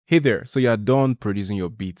Hey there, so you're done producing your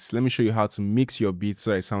beats. Let me show you how to mix your beats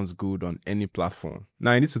so that it sounds good on any platform.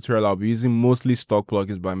 Now in this tutorial, I'll be using mostly stock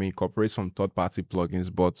plugins, but I may incorporate some third-party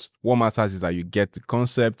plugins, but what matters is that you get the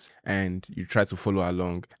concept and you try to follow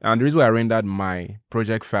along. And the reason why I rendered my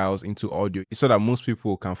project files into audio is so that most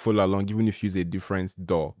people can follow along even if you use a different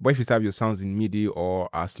DAW. But if you have your sounds in MIDI or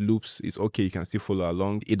as loops, it's okay, you can still follow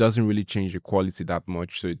along. It doesn't really change the quality that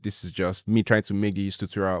much. So this is just me trying to make this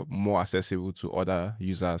tutorial more accessible to other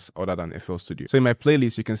users other than FL Studio. So in my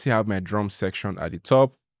playlist, you can see I have my drum section at the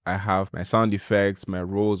top. I have my sound effects, my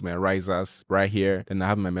rolls, my risers right here, and I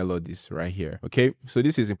have my melodies right here. Okay, so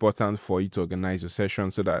this is important for you to organize your session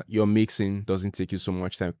so that your mixing doesn't take you so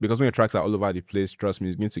much time, because when your tracks are all over the place, trust me,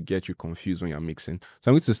 it's going to get you confused when you're mixing. So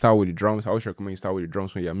I'm going to start with the drums. I always recommend you start with the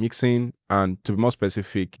drums when you're mixing, and to be more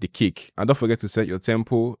specific, the kick. And don't forget to set your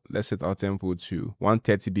tempo. Let's set our tempo to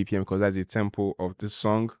 130 BPM because that's the tempo of this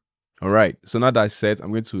song. All right, so now that's set, I'm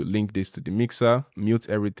going to link this to the mixer, mute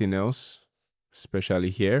everything else, especially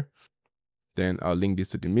here. Then I'll link this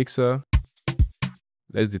to the mixer.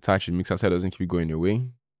 Let's detach the mixer so it doesn't keep going away.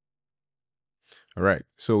 All right,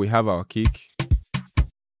 so we have our kick.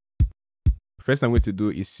 First I'm going to do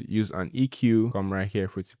is use an EQ, come right here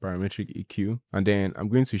for the parametric EQ, and then I'm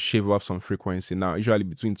going to shave up some frequency. Now, usually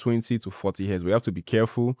between 20 to 40 Hz, but you have to be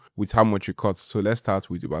careful with how much you cut. So let's start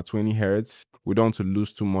with about 20 Hz. We don't want to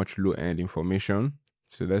lose too much low end information.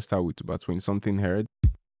 So let's start with about 20 something Hz.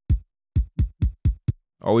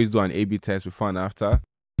 Always do an A/B test before and after.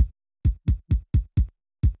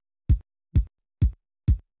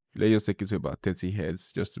 Let's just take it to about 30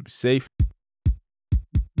 Hz just to be safe.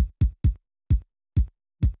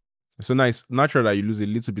 So now it's natural that you lose a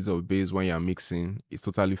little bit of bass when you're mixing. It's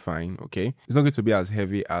totally fine, okay? It's not going to be as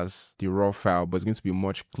heavy as the raw file, but it's going to be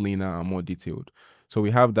much cleaner and more detailed. So we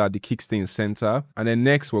have that, the kick stay in center. And then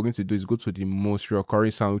next, what we're going to do is go to the most recurring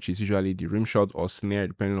sound, which is usually the rim shot or snare,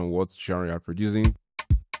 depending on what genre you're producing.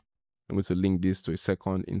 I'm going to link this to a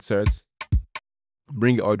second insert.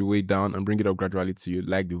 Bring it all the way down and bring it up gradually till you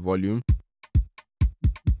like the volume.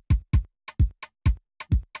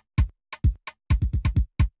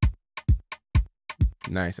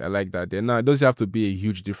 Nice, I like that there. Now, it doesn't have to be a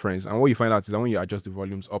huge difference. And what you find out is that when you adjust the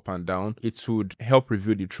volumes up and down, it would help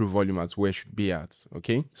reveal the true volume at where it should be at,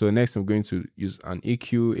 okay? So next, I'm going to use an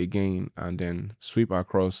EQ again and then sweep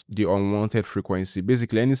across the unwanted frequency.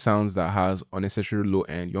 Basically, any sounds that has unnecessary low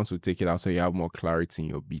end, you want to take it out so you have more clarity in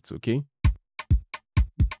your beats, okay?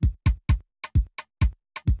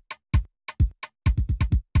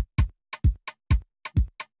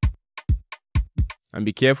 And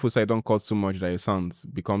be careful so I don't cut too much that your sound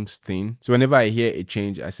becomes thin. So whenever I hear a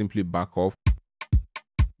change, I simply back off.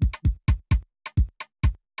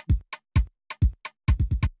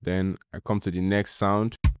 Then I come to the next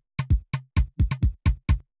sound.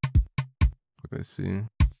 Let's see.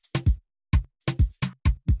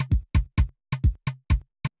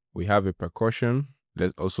 We have a percussion.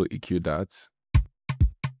 Let's also EQ that.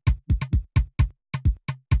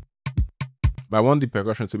 But I want the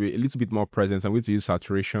percussion to be a little bit more present. I'm going to use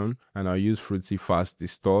saturation and I'll use Fruity Fast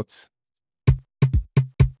Distort.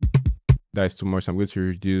 That is too much. I'm going to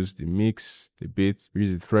reduce the mix, the bit,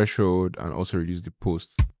 reduce the threshold, and also reduce the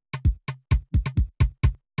post.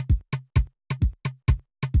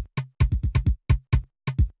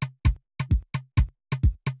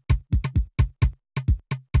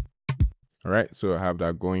 All right, so I have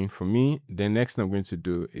that going for me. The next thing I'm going to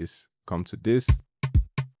do is come to this.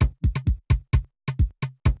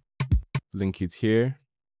 Link it here,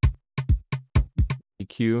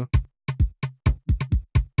 EQ.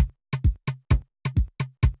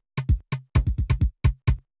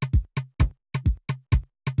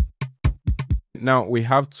 Now we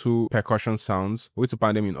have two percussion sounds. We're going to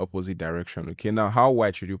pan them in opposite direction. Okay, now how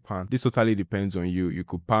wide should you pan? This totally depends on you. You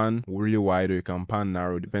could pan really wide or you can pan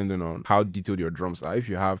narrow depending on how detailed your drums are. If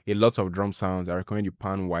you have a lot of drum sounds, I recommend you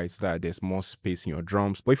pan wide so that there's more space in your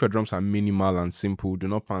drums. But if your drums are minimal and simple, do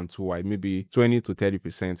not pan too wide, maybe 20 to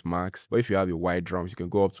 30% max. But if you have a wide drums, you can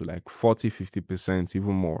go up to like 40-50%,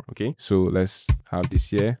 even more. Okay, so let's have this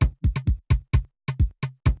here.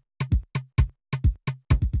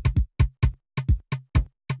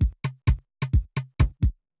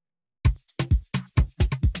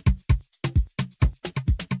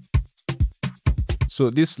 So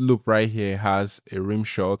this loop right here has a rim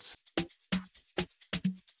shot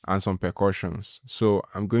and some percussions. So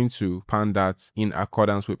I'm going to pan that in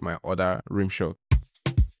accordance with my other rim shot.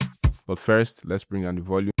 But first, let's bring down the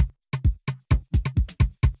volume.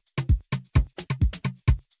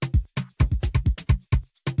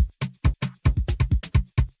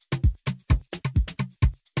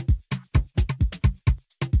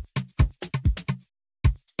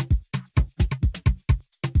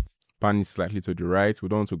 pan it slightly to the right. We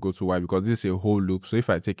don't want to go too wide because this is a whole loop. So if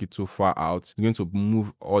I take it too far out, it's going to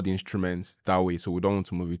move all the instruments that way. So we don't want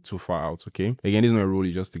to move it too far out, okay? Again, this is not a rule,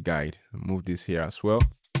 it's just a guide. Move this here as well.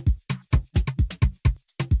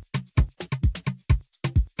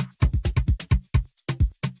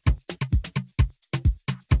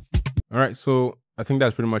 All right, so I think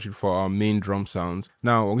that's pretty much it for our main drum sounds.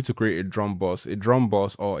 Now we're going to create a drum bus. A drum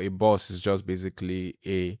bus or a bus is just basically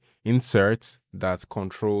a insert that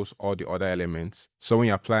controls all the other elements. So when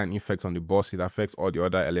you apply an effect on the bus, it affects all the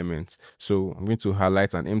other elements. So I'm going to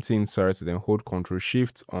highlight an empty insert, then hold Ctrl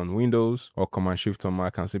Shift on Windows or Command Shift on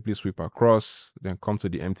Mac and simply sweep across, then come to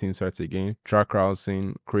the empty insert again, track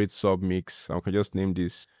routing, create sub mix. I can just name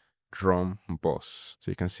this drum bus.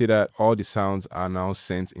 So you can see that all the sounds are now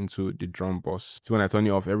sent into the drum bus. So when I turn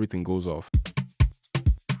it off, everything goes off.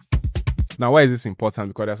 Now, why is this important?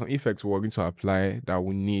 Because there are some effects we're going to apply that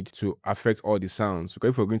we need to affect all the sounds.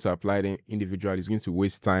 Because if we're going to apply them individually, it's going to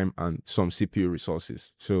waste time and some CPU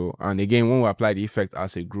resources. So, and again, when we apply the effect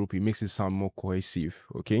as a group, it makes it sound more cohesive.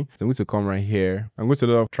 Okay. So I'm going to come right here. I'm going to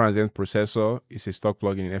load up transient processor. It's a stock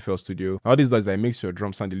plugin in FL Studio. All this does is that it makes your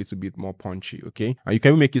drum sound a little bit more punchy. Okay. And you can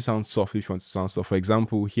even make it sound soft if you want to sound soft. For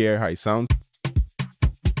example, here how it sounds.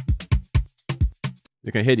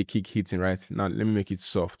 You can hear the kick hitting, right? Now let me make it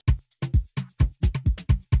soft.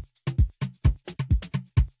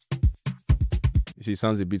 You see, it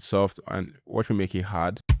sounds a bit soft, and watch me make it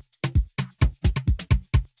hard.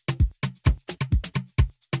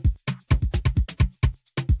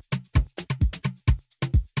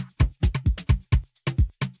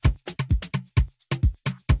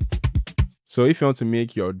 So if you want to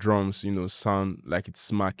make your drums, sound like it's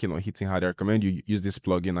smacking or hitting hard, I recommend you use this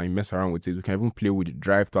plugin and you mess around with it. You can even play with the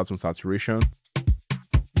drive to add some saturation.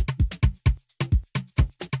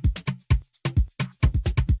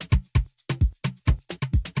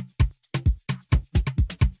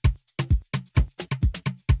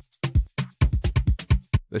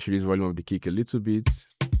 Let's reduce volume of the kick a little bit.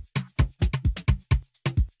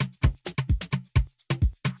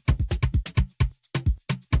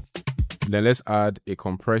 Then let's add a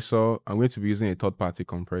compressor. I'm going to be using a third-party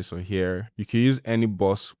compressor here. You can use any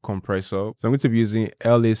bus compressor. So I'm going to be using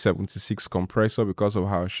LA76 compressor because of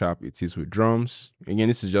how sharp it is with drums. Again,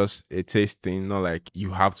 this is just a taste thing, not like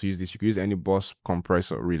you have to use this. You can use any bus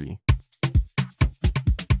compressor, really.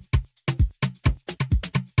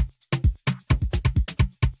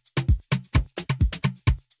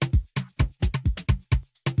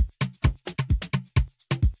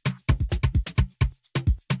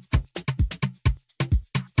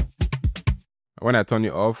 When I turn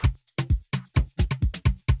it off,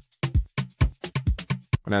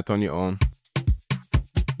 when I turn it on,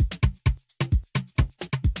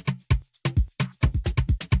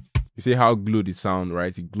 you see how glued it sounds,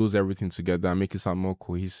 right? It glues everything together and makes it sound more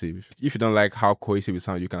cohesive. If you don't like how cohesive it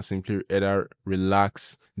sounds, you can simply either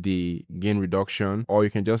relax the gain reduction or you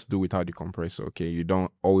can just do without the compressor, okay? You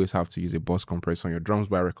don't always have to use a bus compressor on your drums,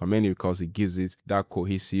 but I recommend it because it gives it that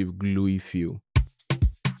cohesive, gluey feel.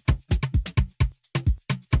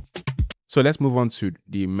 So let's move on to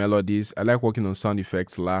the melodies. I like working on sound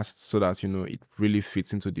effects last so that, it really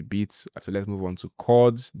fits into the beats. So let's move on to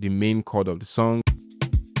chords, the main chord of the song.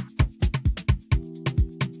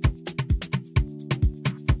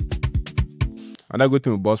 Another good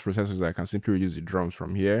thing with bus processors is that I can simply reduce the drums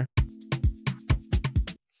from here.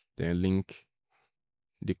 Then link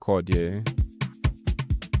the chord here.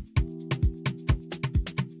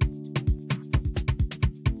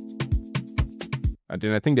 And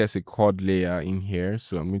then I think there's a chord layer in here.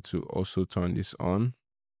 So I'm going to also turn this on.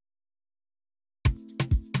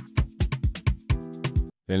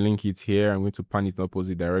 Then link it here. I'm going to pan it in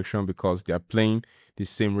opposite direction because they are playing the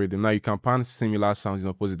same rhythm. Now you can pan similar sounds in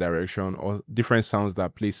opposite direction or different sounds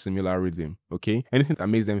that play similar rhythm. Okay. Anything that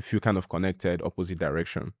makes them feel kind of connected, opposite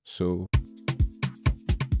direction. So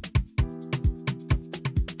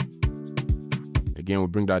again, we'll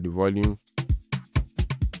bring down the volume.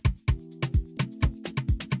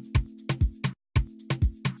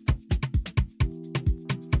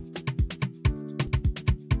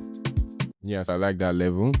 Yes, I like that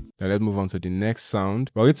level. Now let's move on to the next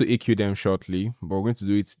sound. We're going to EQ them shortly, but we're going to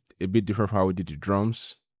do it a bit different from how we did the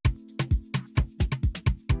drums.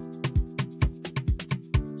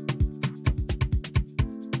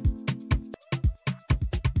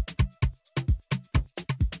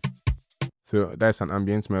 So that's an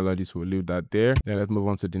ambient melody, so we'll leave that there. Then let's move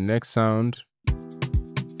on to the next sound.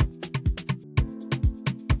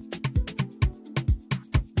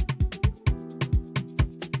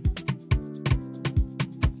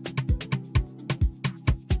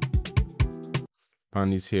 Pan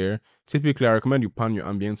this here. Typically, I recommend you pan your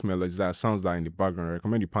ambient melodies, that sounds that are in the background. I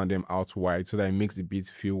recommend you pan them out wide so that it makes the beat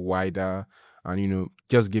feel wider and, you know,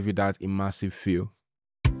 just give it that immersive feel.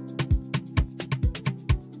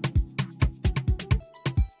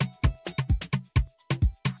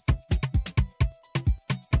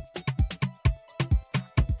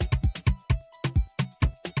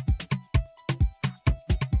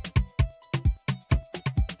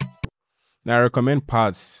 Now, I recommend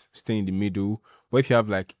pads stay in the middle, but if you have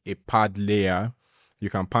like a pad layer, you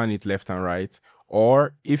can pan it left and right.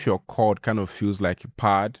 Or if your chord kind of feels like a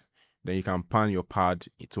pad, then you can pan your pad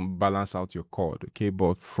to balance out your chord, okay?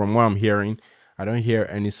 But from what I'm hearing, I don't hear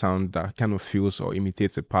any sound that kind of feels or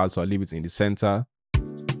imitates a pad, so I'll leave it in the center.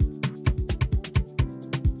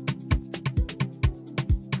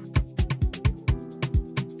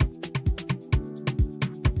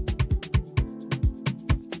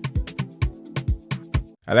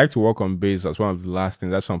 I like to work on bass as one of the last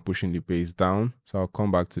things. That's why I'm pushing the bass down. So I'll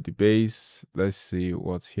come back to the bass. Let's see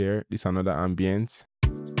what's here. This is another ambient.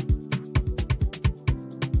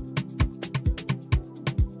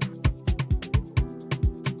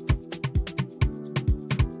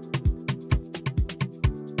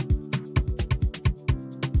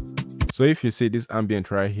 So if you see this ambient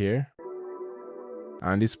right here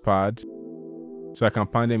and this pad, so I can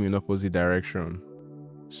pan them in opposite direction.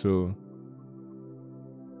 So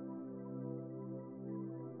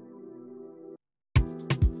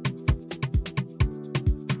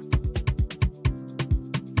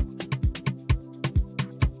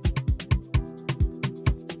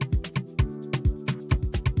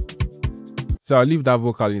I'll leave that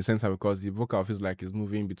vocal in the center because the vocal feels like it's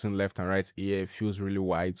moving between left and right ear. It feels really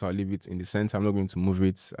wide, so I'll leave it in the center. I'm not going to move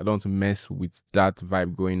it. I don't want to mess with that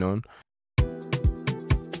vibe going on.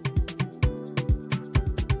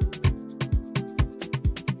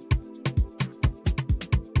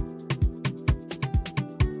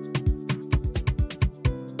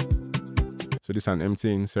 So this is an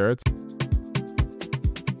empty insert.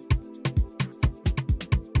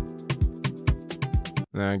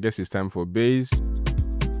 Now I guess it's time for bass.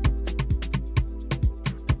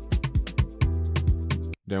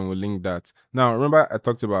 Then we'll link that. Now remember I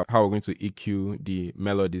talked about how we're going to EQ the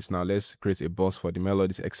melodies. Now let's create a bus for the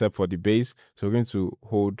melodies except for the bass. So we're going to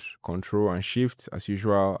hold Control and Shift as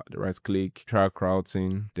usual, right click, track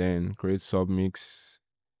routing, then create submix,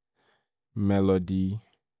 melody,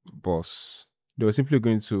 bus. They were simply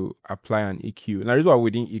going to apply an EQ. Now, the reason why we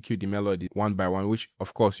didn't EQ the melody one by one, which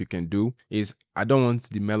of course you can do, is I don't want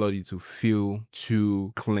the melody to feel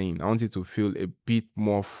too clean. I want it to feel a bit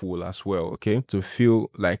more full as well, okay? To feel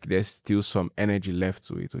like there's still some energy left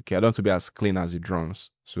to it, okay? I don't want to be as clean as the drums.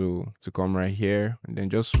 So to come right here and then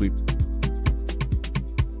just sweep.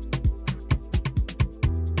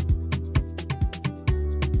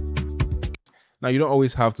 Now, you don't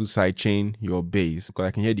always have to sidechain your bass because I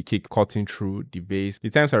can hear the kick cutting through the bass. The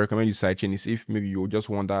times I recommend you sidechain is if maybe you just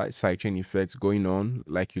want that sidechain effect going on,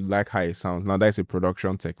 like you like how it sounds. Now, that's a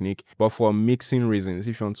production technique. But for mixing reasons,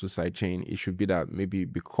 if you want to sidechain, it should be that maybe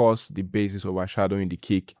because the bass is overshadowing the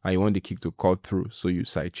kick and you want the kick to cut through, so you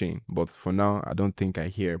sidechain. But for now, I don't think I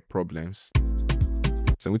hear problems.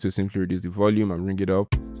 So I'm going to simply reduce the volume and bring it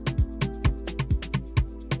up.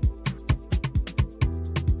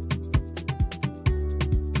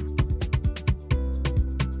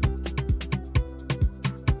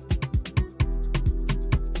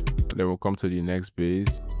 Then we'll come to the next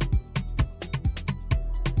bass.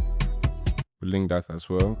 We'll link that as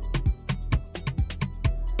well.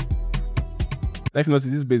 Now if you notice,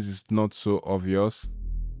 this bass is not so obvious.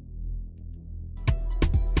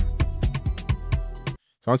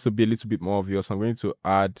 So I want to be a little bit more obvious. I'm going to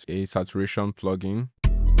add a saturation plugin.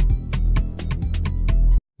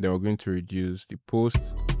 Then we're going to reduce the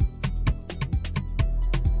post.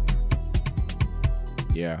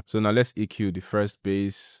 Yeah. So now let's EQ the first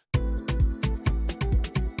bass.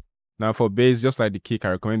 Now for bass, just like the kick, I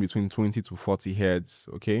recommend between 20 to 40 hertz,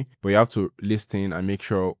 okay? But you have to listen and make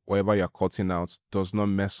sure whatever you're cutting out does not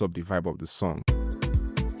mess up the vibe of the song.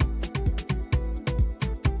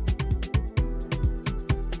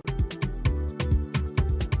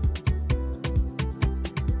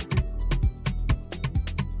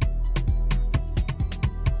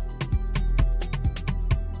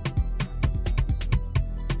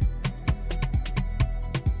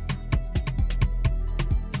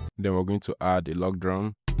 Then we're going to add a log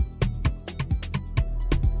drum.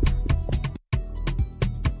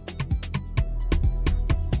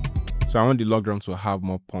 So I want the log drum to have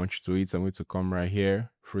more punch to it. So I'm going to come right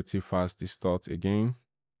here, fruity fast distort again.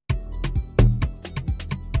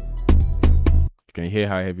 You can hear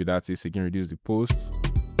how heavy that is. Again, reduce the post.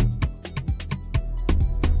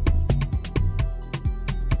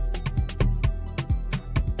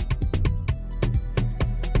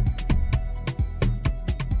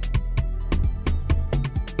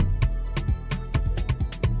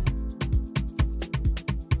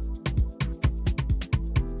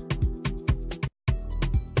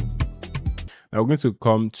 Now we're going to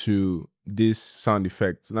come to this sound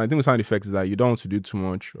effects. Now, I think with sound effects is that you don't want to do too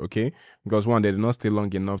much, okay? Because one, they do not stay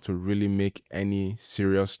long enough to really make any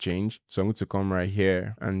serious change. So I'm going to come right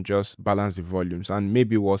here and just balance the volumes and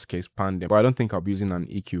maybe worst case pan them. But I don't think I'll be using an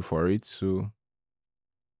EQ for it. So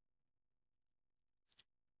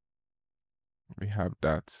we have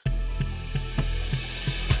that.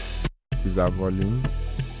 Use that volume.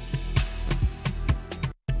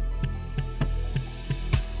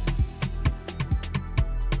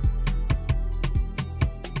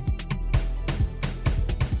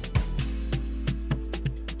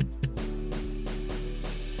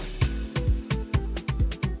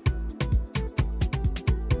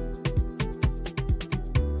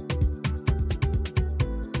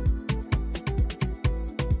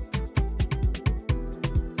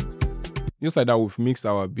 Just like that, we've mixed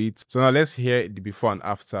our beats. So now let's hear the before and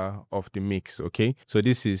after of the mix, okay? So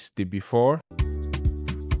this is the before.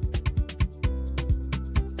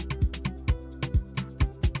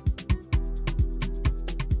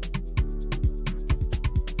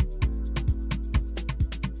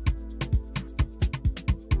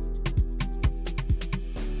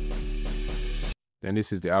 Then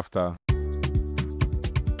this is the after.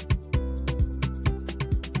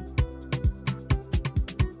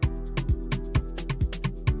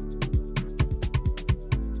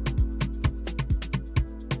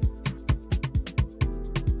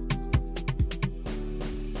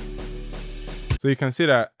 So you can see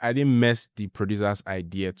that I didn't mess the producer's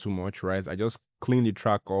idea too much, right? I just cleaned the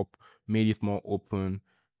track up, made it more open,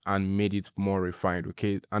 and made it more refined,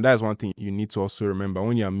 okay? And that's one thing you need to also remember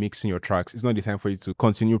when you're mixing your tracks. It's not the time for you to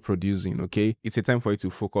continue producing, okay? It's a time for you to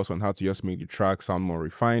focus on how to just make the track sound more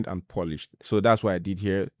refined and polished. So that's what I did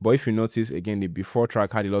here. But if you notice, again, the before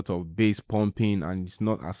track had a lot of bass pumping and it's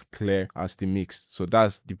not as clear as the mix. So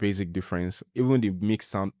that's the basic difference. Even the mix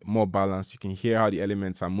sound more balanced. You can hear how the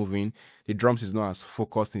elements are moving. The drums is not as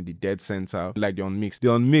focused in the dead center like the unmixed.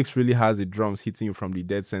 The unmixed really has the drums hitting you from the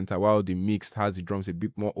dead center, while the mixed has the drums a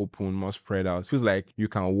bit more open, more spread out. It feels like you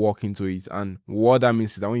can walk into it. And what that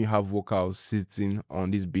means is that when you have vocals sitting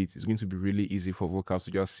on this beat, it's going to be really easy for vocals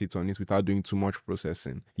to just sit on it without doing too much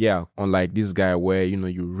processing. Yeah, unlike this guy where, you know,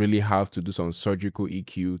 you really have to do some surgical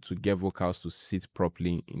EQ to get vocals to sit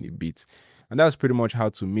properly in the beat. And that's pretty much how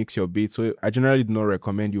to mix your beat. So I generally do not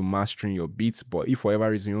recommend you mastering your beats, but if for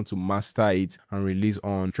whatever reason you want to master it and release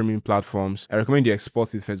on streaming platforms, I recommend you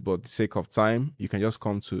export it first. But for the sake of time, you can just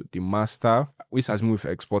come to the master, which has we've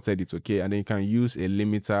exported it, okay? And then you can use a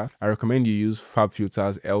limiter. I recommend you use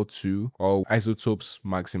FabFilter's L2 or Isotopes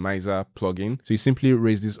Maximizer plugin. So you simply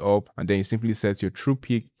raise this up and then you simply set your true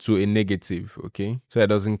peak to a negative, okay? So it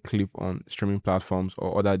doesn't clip on streaming platforms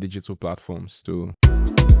or other digital platforms.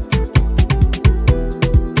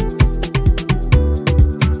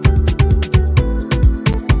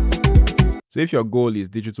 So if your goal is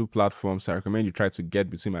digital platforms, I recommend you try to get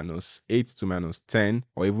between -8 to -10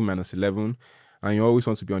 or even -11. And you always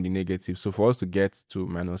want to be on the negative. So for us to get to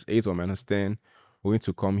 -8 or -10, we're going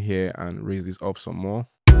to come here and raise this up some more.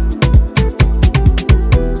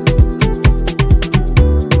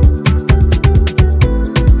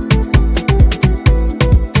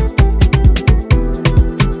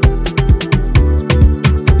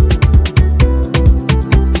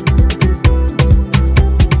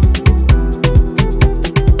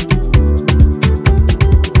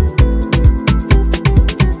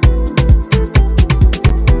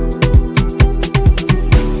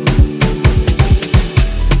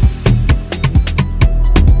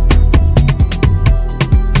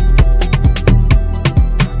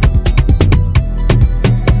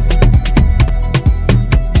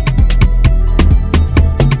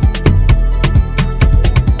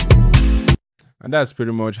 And that's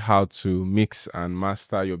pretty much how to mix and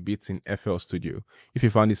master your beats in FL Studio. If you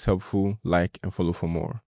found this helpful, like and follow for more.